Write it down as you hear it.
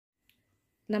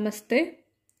Namaste.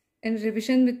 In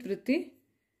Revision with Vritti,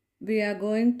 we are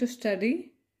going to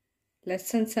study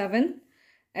Lesson 7,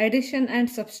 Addition and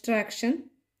Subtraction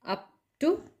up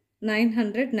to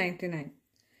 999.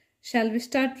 Shall we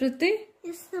start, Vritti?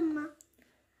 Yes, Amma.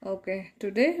 Okay,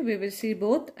 today we will see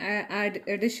both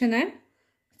addition and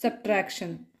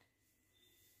subtraction.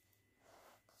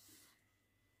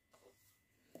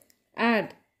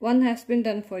 Add. One has been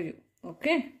done for you.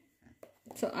 Okay.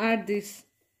 So add this.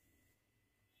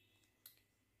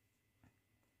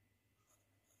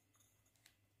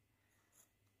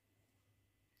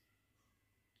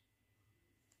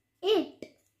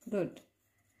 Eight. Good.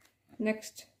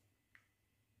 Next.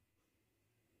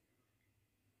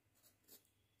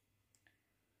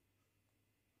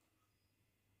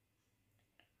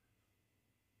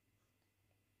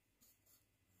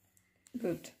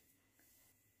 Good.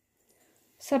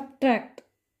 Subtract.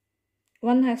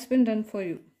 One has been done for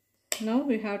you. Now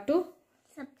we have to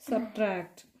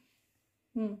subtract.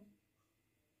 1.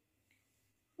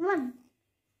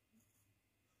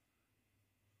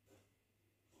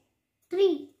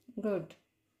 3. Good.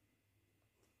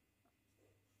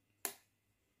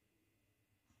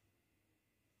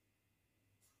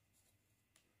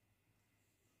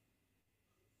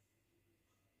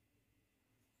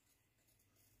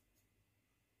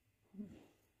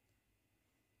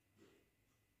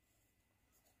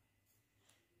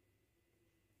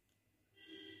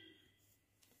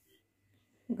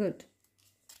 Good.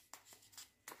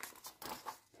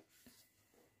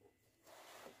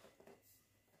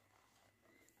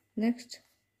 Next,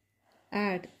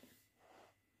 add.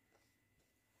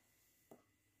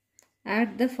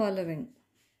 Add the following.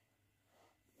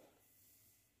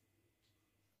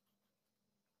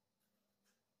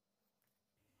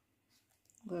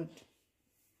 Good.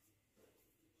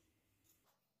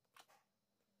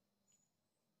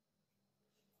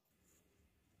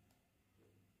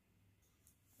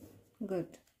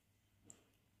 Good.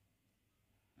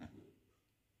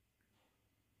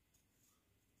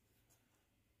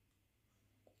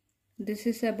 This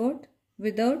is about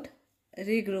without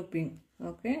regrouping.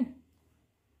 Okay.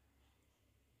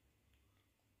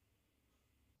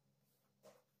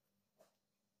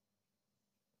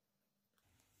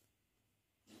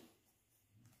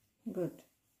 Good.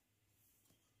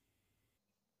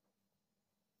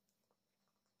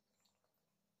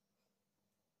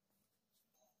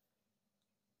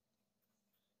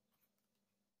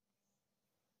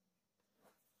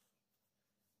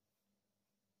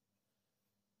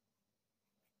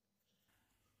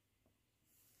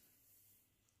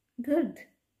 Good.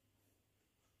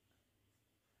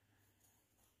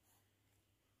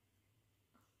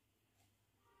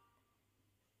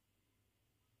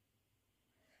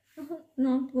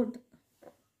 Not good.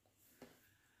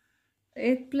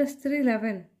 8 plus 3,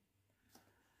 11.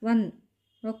 1.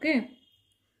 Okay.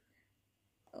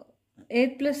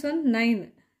 8 plus 1,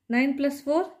 9. 9 plus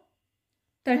 4,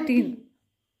 13.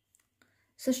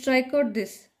 So strike out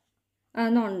this.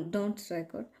 No, don't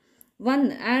strike out.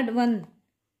 1, add 1.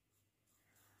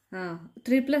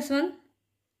 3 plus 1?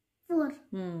 4.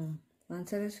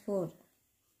 Answer is 4.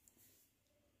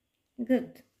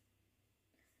 Good.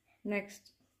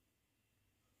 Next.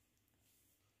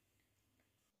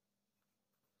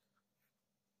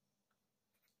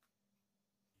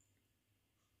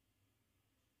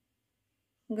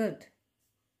 Good.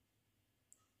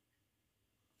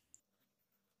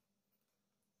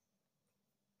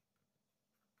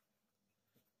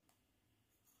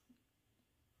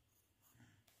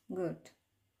 Good.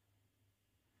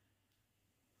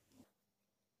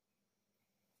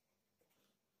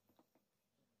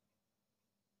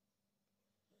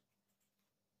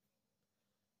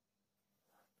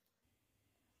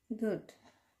 Good.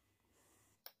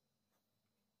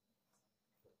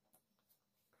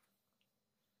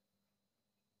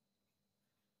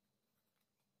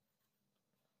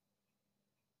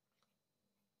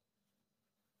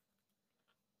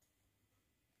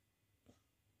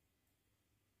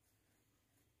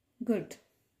 Good.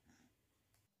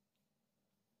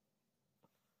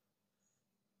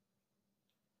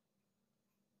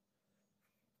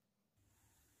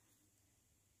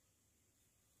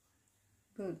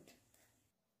 Good.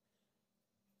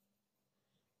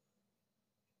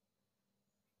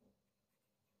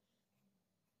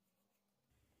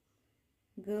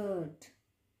 Good.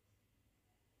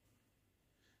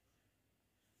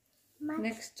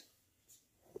 Next.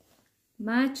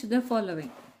 Match the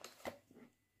following.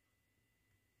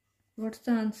 What's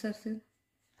the answer, sir?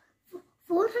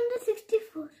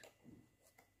 464.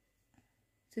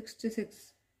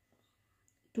 66.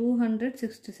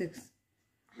 266.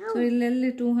 How? So,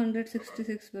 ಇಲ್ಲಿ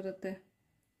 266 ಬರುತ್ತೆ.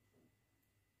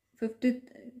 50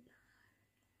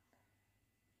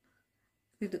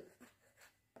 ಇದು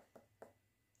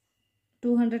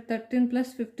 213 plus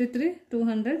 53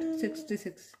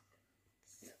 266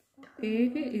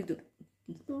 ಹೇಗೆ ಇದು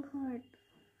So hard.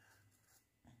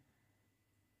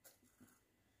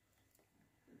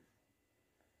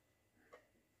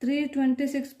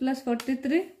 326 plus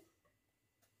 43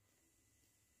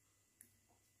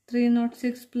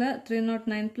 306 plus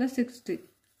 309 plus 60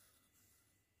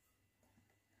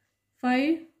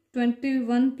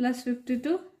 521 plus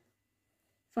 52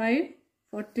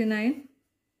 549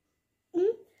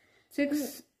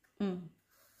 6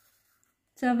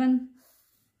 7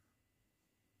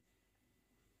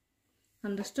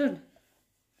 understood.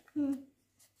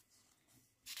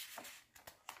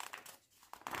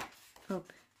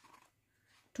 Okay,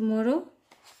 tomorrow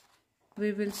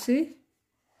we will see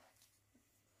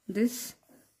this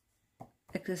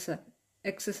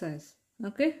exercise.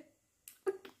 Okay,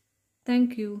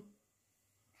 thank you.